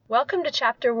Welcome to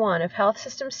Chapter 1 of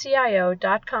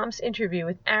HealthSystemCIO.com's interview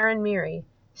with Aaron Miri,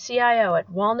 CIO at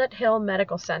Walnut Hill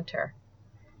Medical Center.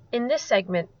 In this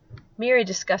segment, Miri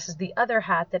discusses the other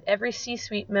hat that every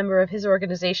C-suite member of his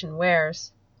organization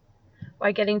wears,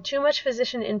 why getting too much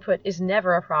physician input is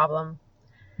never a problem,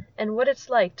 and what it's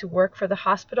like to work for the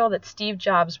hospital that Steve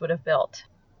Jobs would have built.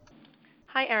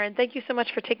 Hi, Aaron. Thank you so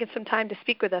much for taking some time to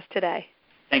speak with us today.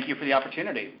 Thank you for the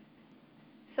opportunity.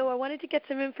 So I wanted to get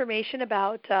some information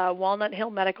about Walnut Hill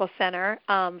Medical Center,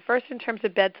 first in terms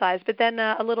of bed size, but then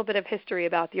a little bit of history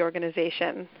about the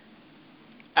organization.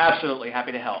 Absolutely.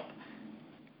 Happy to help.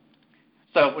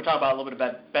 So we're talking about a little bit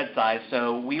about bed size.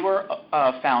 So we were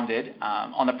founded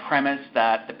on the premise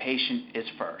that the patient is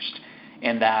first,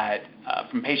 and that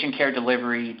from patient care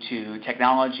delivery to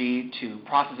technology to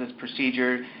processes,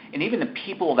 procedures, and even the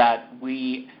people that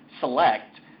we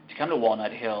select to come to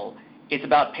Walnut Hill, it's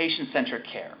about patient-centric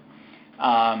care.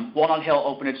 Walnut Hill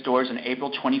opened its doors in April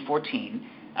 2014.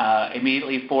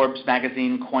 Immediately, Forbes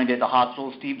magazine coined it the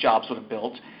hospital Steve Jobs would have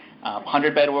built.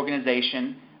 100-bed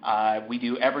organization. We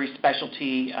do every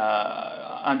specialty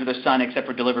under the sun except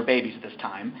for deliver babies at this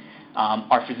time.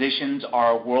 Our physicians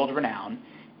are world-renowned,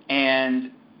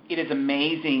 and it is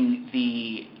amazing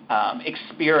the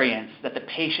experience that the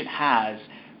patient has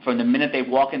from the minute they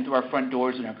walk in through our front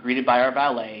doors and are greeted by our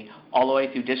valet, all the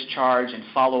way through discharge and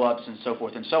follow-ups and so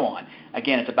forth and so on.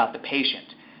 Again, it's about the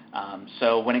patient.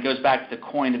 So when it goes back to the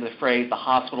coin of the phrase, the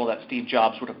hospital that Steve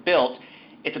Jobs would have built,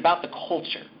 it's about the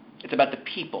culture. It's about the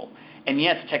people. And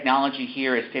yes, technology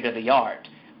here is state-of-the-art,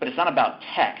 but it's not about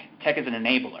tech. Tech is an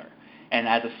enabler. And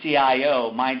as a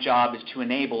CIO, my job is to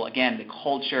enable, again, the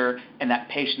culture and that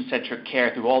patient-centric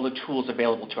care through all the tools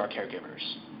available to our caregivers.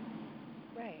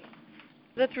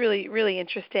 That's really, really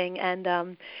interesting,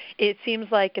 and it seems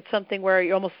like it's something where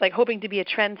you're almost like hoping to be a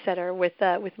trendsetter with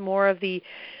more of the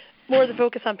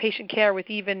focus on patient care, with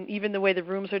even the way the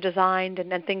rooms are designed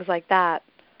and things like that.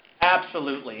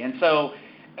 Absolutely, and so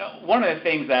one of the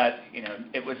things that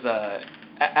it was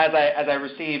as I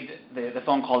received the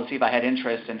phone call to see if I had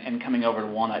interest in coming over to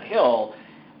Walnut Hill,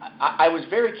 I was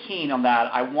very keen on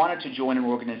that. I wanted to join an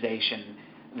organization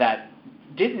that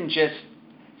didn't just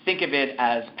think of it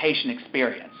as patient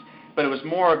experience, but it was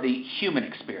more of the human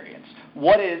experience.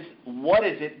 What is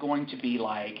it going to be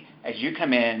like as you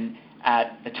come in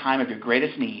at the time of your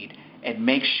greatest need and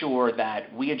make sure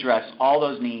that we address all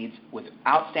those needs with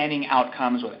outstanding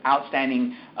outcomes, with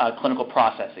outstanding clinical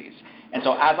processes. And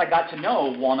so as I got to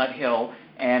know Walnut Hill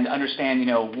and understand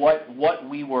what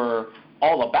we were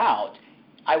all about,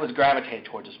 I was gravitated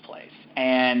towards this place.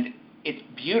 And it's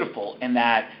beautiful in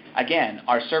that, again,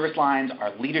 our service lines,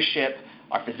 our leadership,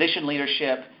 our physician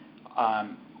leadership,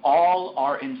 all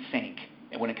are in sync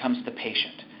when it comes to the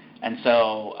patient. And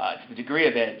so to the degree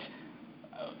of it,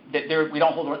 we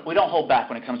don't hold back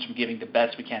when it comes from giving the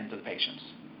best we can to the patients.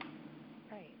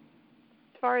 Right.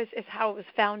 As far as how it was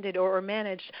founded or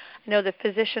managed, I know that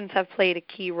physicians have played a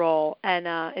key role, and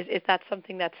is that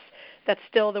something that's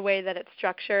still the way that it's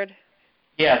structured?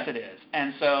 Yes, it is.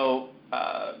 And so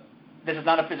this is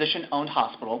not a physician-owned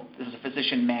hospital. This is a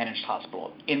physician-managed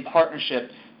hospital in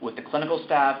partnership with the clinical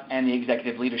staff and the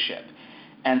executive leadership.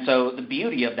 And so the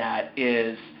beauty of that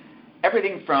is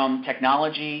everything from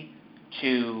technology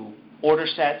to order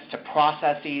sets to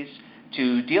processes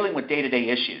to dealing with day-to-day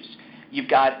issues. You've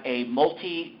got a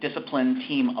multidiscipline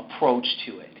team approach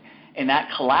to it. And that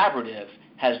collaborative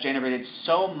has generated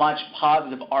so much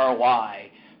positive ROI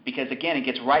because, again, it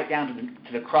gets right down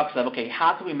to the crux of, okay,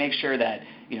 how can we make sure that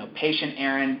patient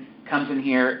Aaron comes in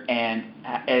here and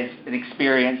has an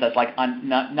experience that's like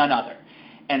none other.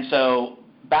 And so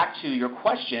back to your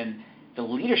question, the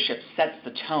leadership sets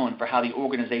the tone for how the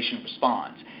organization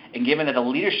responds. And given that the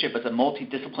leadership is a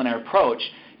multidisciplinary approach,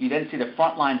 you then see the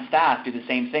frontline staff do the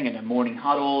same thing in their morning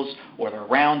huddles or their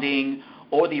rounding,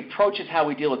 or the approach is how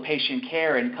we deal with patient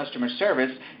care and customer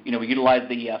service. We utilize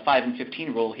the 5 and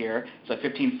 15 rule here. So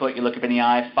 15 foot, you look up in the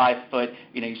eye, 5 foot,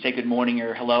 you say good morning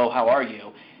or hello, how are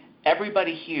you?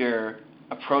 Everybody here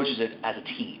approaches it as a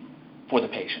team for the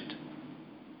patient.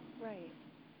 Right.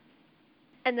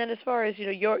 And then as far as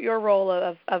your role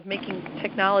of making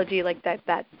technology like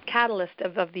that catalyst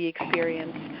of the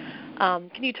experience,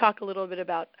 can you talk a little bit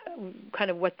about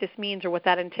kind of what this means or what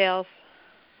that entails?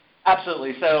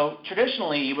 Absolutely. So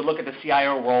traditionally, you would look at the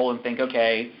CIO role and think,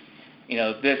 okay,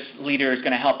 this leader is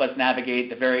going to help us navigate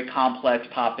the very complex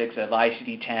topics of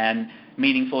ICD-10,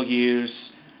 meaningful use,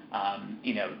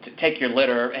 to take your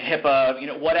litter,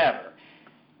 HIPAA, whatever.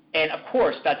 And of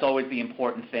course, that's always the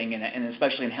important thing, and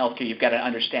especially in healthcare, you've got to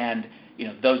understand,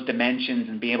 those dimensions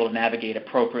and be able to navigate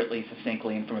appropriately,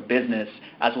 succinctly, and from a business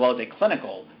as well as a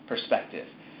clinical perspective.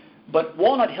 But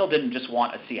Walnut Hill didn't just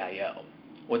want a CIO.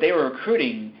 What they were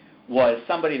recruiting was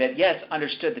somebody that, yes,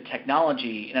 understood the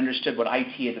technology and understood what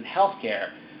IT is in healthcare,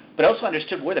 but also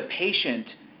understood where the patient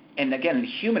and, again, the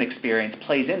human experience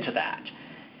plays into that.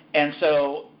 And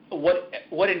so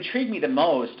what intrigued me the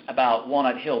most about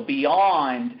Walnut Hill,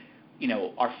 beyond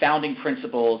our founding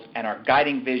principles and our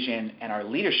guiding vision and our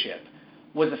leadership,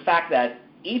 was the fact that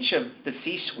each of the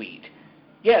C-suite,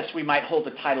 yes, we might hold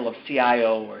the title of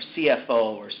CIO or CFO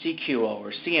or CQO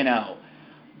or CNO,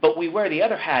 but we wear the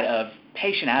other hat of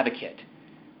patient advocate.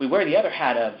 We wear the other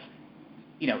hat of,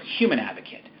 human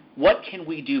advocate. What can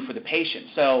we do for the patient?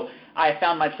 So I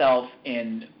found myself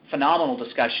in phenomenal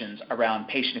discussions around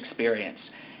patient experience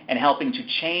and helping to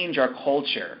change our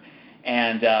culture.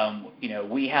 And,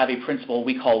 we have a principle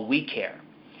we call We Care.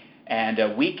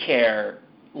 And We Care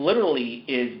literally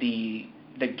is the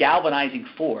galvanizing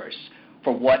force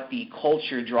for what the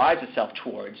culture drives itself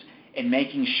towards, in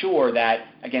making sure that,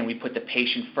 again, we put the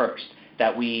patient first,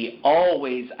 that we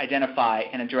always identify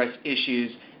and address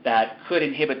issues that could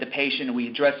inhibit the patient, and we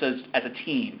address those as a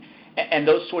team, and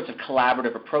those sorts of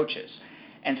collaborative approaches.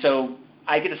 And so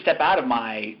I get to step out of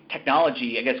my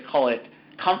technology, I guess call it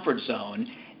comfort zone,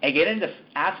 and get into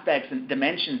aspects and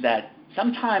dimensions that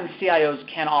sometimes CIOs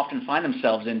can't often find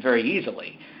themselves in very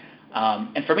easily.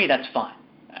 And for me, that's fun.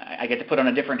 I get to put on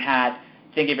a different hat,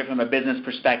 think of it from a business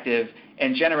perspective,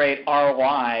 and generate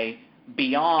ROI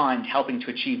beyond helping to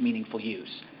achieve meaningful use,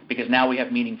 because now we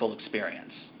have meaningful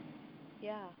experience.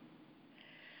 Yeah.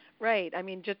 Right. I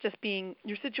mean, just being,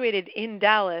 you're situated in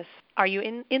Dallas. Are you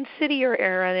in city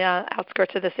or on the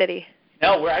outskirts of the city?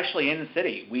 No, we're actually in the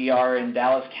city. We are in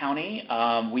Dallas County.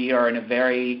 We are in a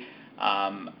very,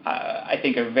 I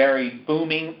think, a very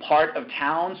booming part of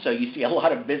town. So you see a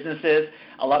lot of businesses,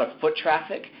 a lot of foot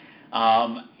traffic.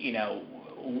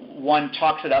 One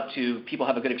chalks it up to people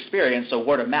have a good experience, so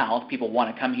word of mouth, people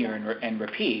want to come here and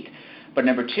repeat. But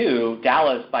number two,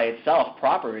 Dallas by itself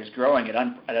proper is growing at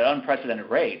an unprecedented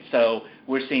rate. So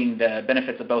we're seeing the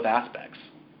benefits of both aspects.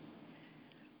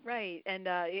 Right, and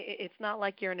it's not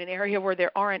like you're in an area where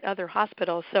there aren't other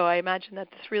hospitals, so I imagine that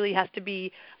this really has to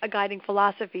be a guiding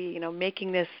philosophy,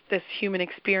 making this human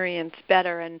experience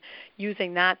better and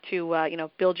using that to,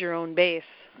 build your own base.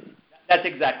 That's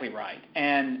exactly right.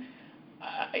 And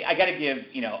I got to give,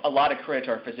 a lot of credit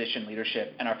to our physician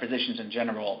leadership and our physicians in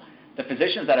general. The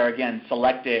physicians that are, again,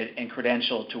 selected and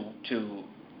credentialed to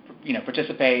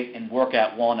participate and work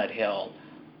at Walnut Hill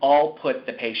all put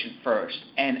the patient first.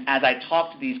 And as I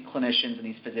talk to these clinicians and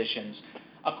these physicians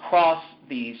across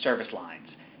the service lines,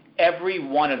 every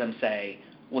one of them say,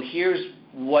 well, here's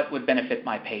what would benefit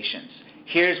my patients.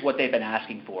 Here's what they've been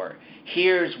asking for.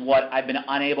 Here's what I've been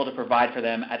unable to provide for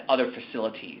them at other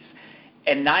facilities.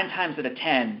 And 9 times out of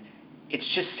 10, it's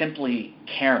just simply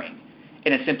caring.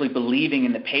 And it's simply believing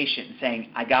in the patient and saying,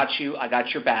 I got you, I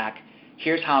got your back,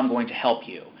 here's how I'm going to help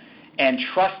you. And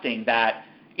trusting that,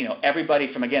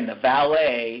 everybody from, again, the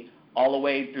valet all the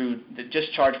way through the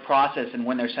discharge process and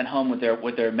when they're sent home with their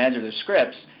meds or their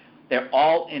scripts, they're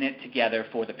all in it together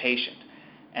for the patient.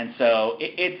 And so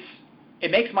it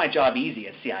makes my job easy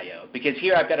as CIO, because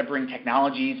here I've got to bring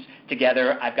technologies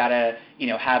together. I've got to,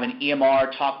 have an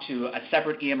EMR talk to a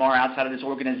separate EMR outside of this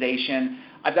organization.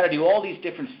 I've got to do all these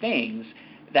different things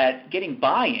that getting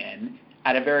buy-in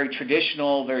at a very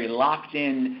traditional, very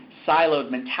locked-in, siloed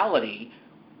mentality,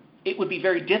 it would be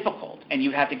very difficult. And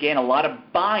you have to gain a lot of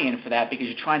buy-in for that, because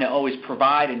you're trying to always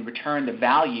provide and return the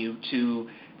value to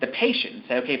the patient and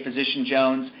say, okay, Physician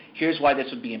Jones, here's why this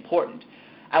would be important.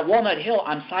 At Walnut Hill,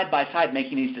 I'm side by side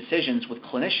making these decisions with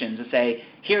clinicians to say,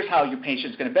 here's how your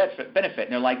patient's going to benefit.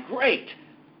 And they're like, great,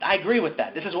 I agree with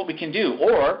that. This is what we can do.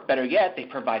 Or, better yet, they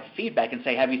provide feedback and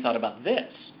say, have you thought about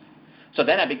this? So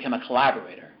then I become a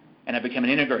collaborator, and I become an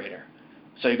integrator.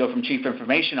 So you go from chief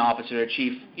information officer to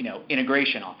chief,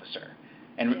 integration officer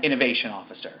and innovation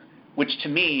officer, which to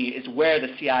me is where the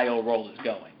CIO role is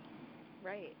going.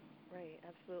 Right,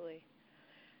 absolutely.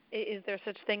 Is there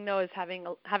such thing, though, as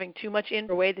having too much in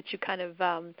a way that you kind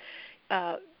of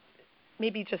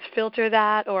maybe just filter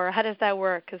that, or how does that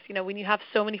work? Because, when you have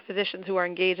so many physicians who are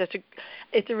engaged,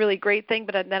 it's a really great thing,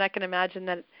 but then I can imagine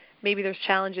that maybe there's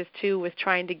challenges, too, with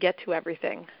trying to get to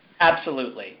everything.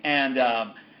 Absolutely. And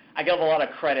I give a lot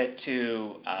of credit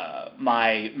to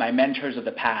my mentors of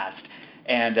the past,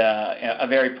 and a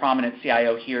very prominent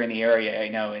CIO here in the area,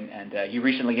 and you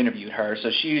recently interviewed her. So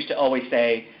she used to always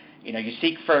say, you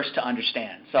seek first to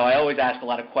understand. So I always ask a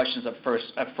lot of questions up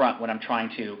front when I'm trying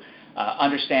to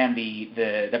understand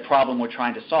the problem we're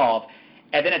trying to solve,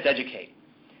 and then it's educate.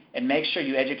 and make sure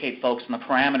you educate folks on the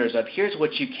parameters of here's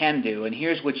what you can do and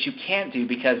here's what you can't do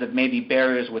because of maybe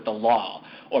barriers with the law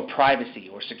or privacy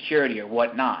or security or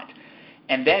whatnot.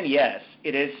 And then, yes,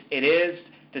 it is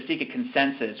to seek a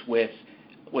consensus with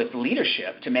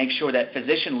leadership to make sure that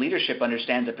physician leadership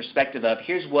understands the perspective of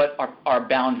here's what our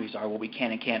boundaries are, what we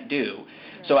can and can't do.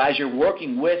 Right. So as you're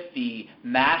working with the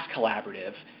MASS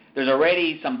collaborative, there's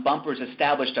already some bumpers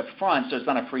established up front, so it's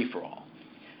not a free-for-all.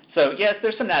 So yes,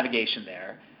 there's some navigation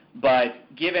there,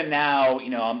 but given now,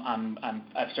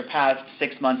 I've surpassed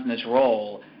 6 months in this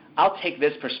role, I'll take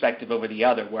this perspective over the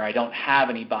other where I don't have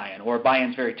any buy-in, or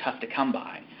buy-in's very tough to come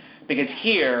by. Because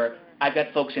here, I've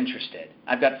got folks interested.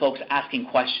 I've got folks asking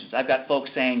questions. I've got folks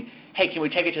saying, hey, can we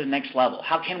take it to the next level?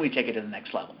 How can we take it to the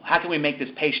next level? How can we make this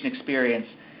patient experience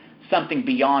something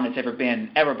beyond it's ever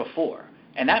been ever before?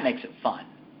 And that makes it fun.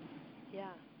 Yeah,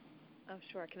 I'm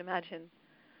sure. I can imagine.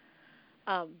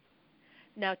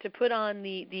 Now, to put on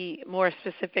the more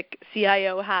specific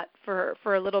CIO hat for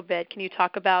a little bit, can you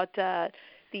talk about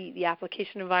the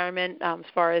application environment as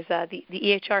far as the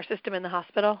EHR system in the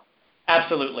hospital?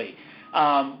 Absolutely.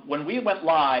 When we went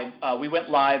live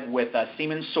with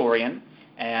Siemens Sorian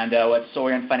and with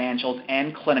Sorian Financials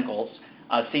and Clinicals.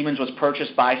 Siemens was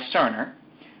purchased by Cerner,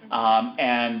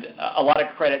 and a lot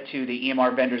of credit to the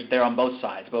EMR vendors there on both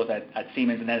sides, both at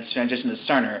Siemens and then transition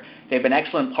to Cerner. They've been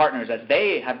excellent partners as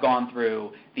they have gone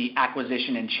through the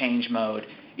acquisition and change mode.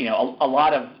 A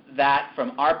lot of that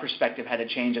from our perspective had to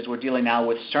change as we're dealing now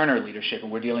with Cerner leadership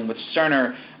and we're dealing with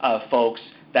Cerner folks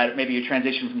that maybe you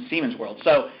transition from Siemens world.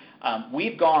 So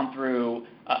we've gone through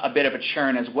a bit of a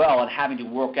churn as well and having to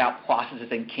work out processes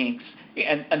and kinks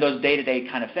and those day-to-day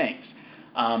kind of things.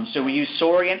 So we use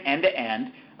Sorian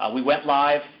end-to-end. We went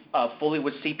live fully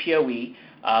with CPOE.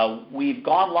 We've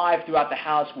gone live throughout the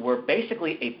house. We're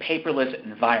basically a paperless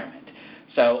environment.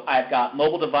 So I've got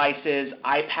mobile devices,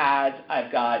 iPads.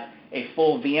 I've got a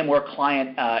full VMware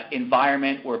client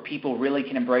environment where people really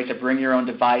can embrace a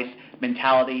bring-your-own-device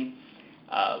mentality.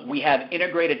 We have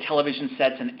integrated television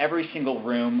sets in every single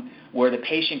room where the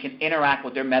patient can interact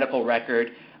with their medical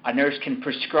record. A nurse can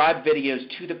prescribe videos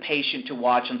to the patient to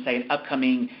watch on, say, an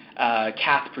upcoming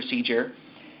cath procedure.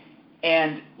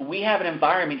 And we have an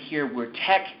environment here where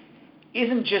tech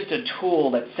isn't just a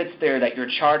tool that sits there that you're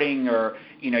charting or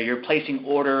you're placing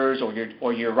orders or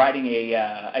you're writing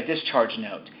a discharge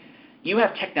note. You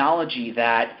have technology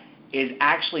that is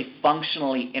actually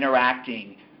functionally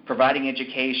interacting, providing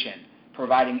education,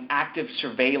 providing active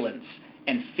surveillance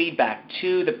and feedback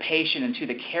to the patient and to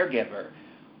the caregiver,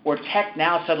 where tech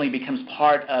now suddenly becomes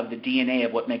part of the DNA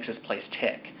of what makes this place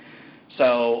tick.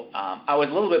 So I was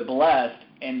a little bit blessed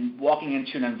in walking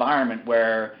into an environment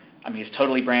where, it's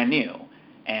totally brand new.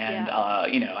 And,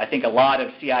 I think a lot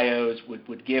of CIOs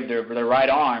would give their right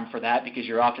arm for that because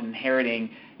you're often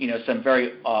inheriting, some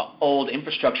very old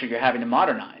infrastructure you're having to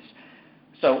modernize.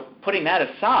 So putting that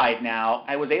aside now,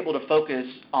 I was able to focus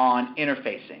on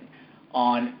interfacing,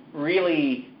 on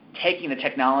really taking the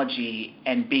technology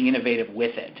and being innovative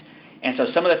with it. And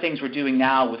so some of the things we're doing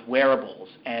now with wearables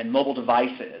and mobile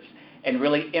devices and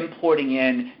really importing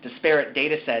in disparate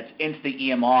data sets into the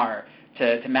EMR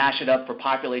to mash it up for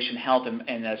population health and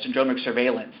syndromic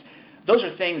surveillance, those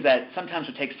are things that sometimes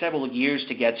would take several years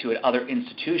to get to at other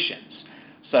institutions.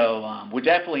 So we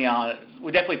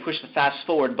definitely push the fast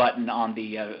forward button on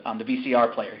the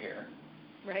VCR player here.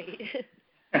 Right.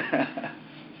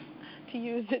 to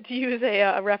use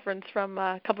a reference from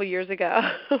a couple years ago.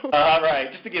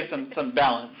 Right, just to give some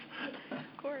balance.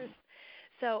 Of course.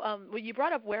 So you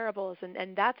brought up wearables,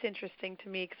 and that's interesting to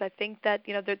me because I think that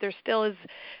there still is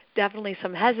definitely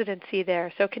some hesitancy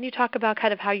there. So can you talk about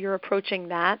kind of how you're approaching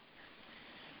that?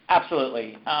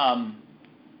 Absolutely.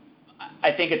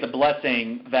 I think it's a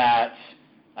blessing that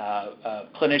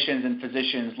clinicians and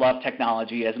physicians love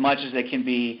technology as much as it can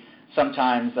be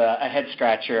sometimes a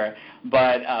head-scratcher.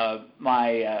 But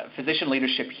my physician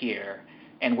leadership here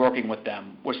and working with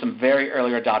them were some very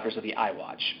early adopters of the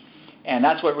iWatch. And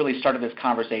that's what really started this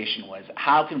conversation was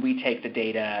how can we take the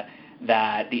data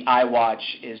that the iWatch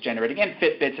is generating, and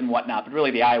Fitbits and whatnot, but really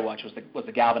the iWatch was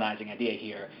the galvanizing idea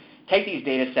here. Take these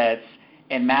data sets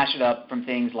and mash it up from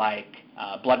things like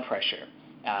blood pressure,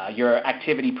 your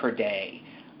activity per day,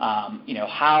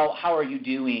 how are you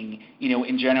doing,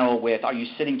 in general with, are you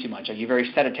sitting too much? Are you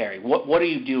very sedentary? What are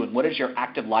you doing? What is your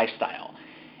active lifestyle?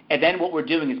 And then what we're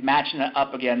doing is matching it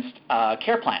up against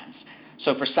care plans.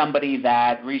 So for somebody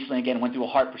that recently, again, went through a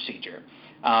heart procedure,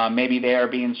 maybe they are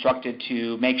being instructed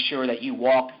to make sure that you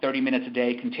walk 30 minutes a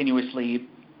day continuously,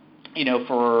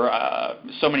 for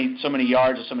so many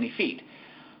yards or so many feet.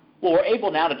 Well, we're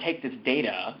able now to take this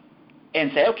data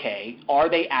and say, okay, are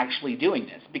they actually doing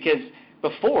this? Because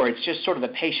before, it's just sort of the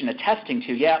patient attesting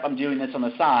to, yeah, I'm doing this on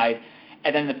the side,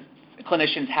 and then the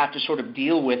clinicians have to sort of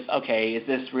deal with, okay, is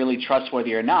this really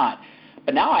trustworthy or not?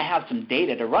 But now I have some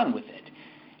data to run with it.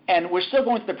 And we're still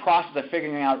going through the process of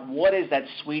figuring out what is that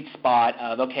sweet spot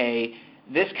of, okay,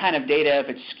 this kind of data, if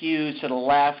it skews to the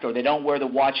left or they don't wear the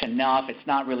watch enough, it's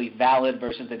not really valid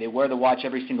versus that they wear the watch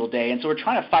every single day. And so we're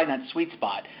trying to find that sweet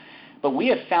spot. But we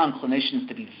have found clinicians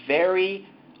to be very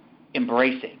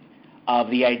embracing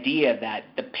of the idea that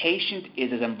the patient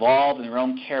is as involved in their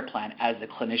own care plan as the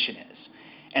clinician is.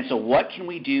 And so what can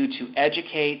we do to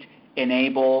educate,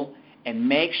 enable, and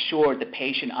make sure the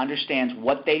patient understands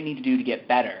what they need to do to get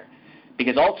better?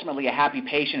 Because ultimately a happy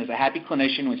patient is a happy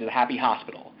clinician, which is a happy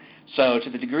hospital. So to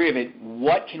the degree of it,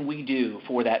 what can we do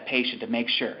for that patient to make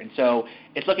sure? And so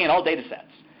it's looking at all data sets.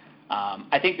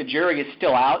 I think the jury is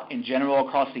still out in general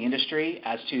across the industry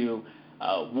as to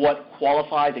what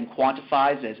qualifies and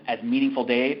quantifies as meaningful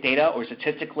data or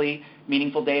statistically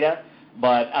meaningful data.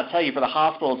 But I'll tell you, for the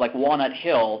hospitals like Walnut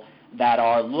Hill that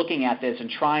are looking at this and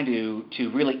trying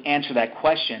to really answer that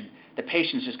question, the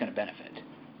patient is just going to benefit.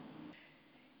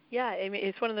 Yeah, I mean,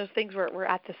 it's one of those things where we're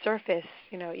at the surface.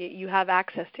 You know, you have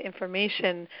access to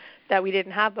information that we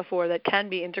didn't have before that can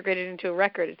be integrated into a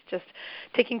record. It's just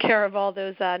taking care of all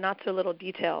those not-so-little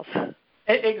details.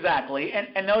 Exactly,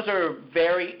 and those are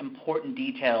very important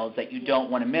details that you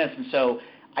don't want to miss. And so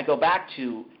I go back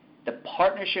to the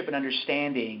partnership and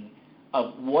understanding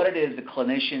of what it is the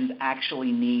clinicians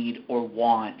actually need or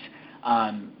want,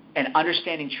 and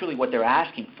understanding truly what they're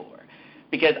asking for.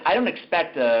 Because I don't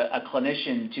expect a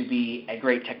clinician to be a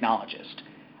great technologist.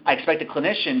 I expect a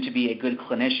clinician to be a good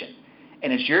clinician.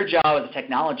 And it's your job as a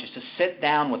technologist to sit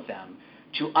down with them,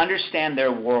 to understand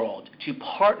their world, to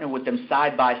partner with them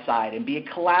side by side and be a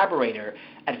collaborator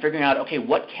at figuring out, okay,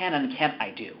 what can and can't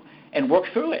I do, and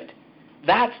work through it.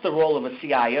 That's the role of a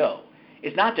CIO.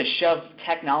 It's not to shove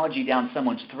technology down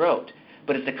someone's throat,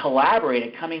 but it's to collaborate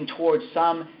at coming towards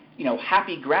some,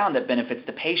 happy ground that benefits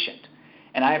the patient.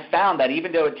 And I have found that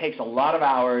even though it takes a lot of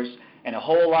hours and a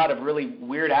whole lot of really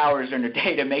weird hours during the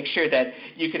day to make sure that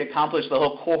you can accomplish the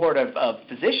whole cohort of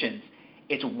physicians,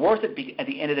 it's worth it at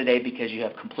the end of the day because you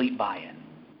have complete buy-in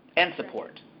and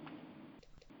support.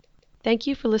 Thank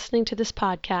you for listening to this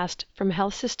podcast from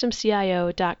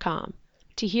healthsystemcio.com.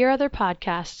 To hear other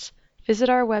podcasts, visit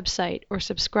our website or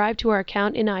subscribe to our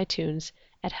account in iTunes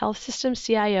at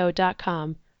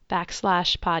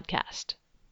healthsystemcio.com/podcast.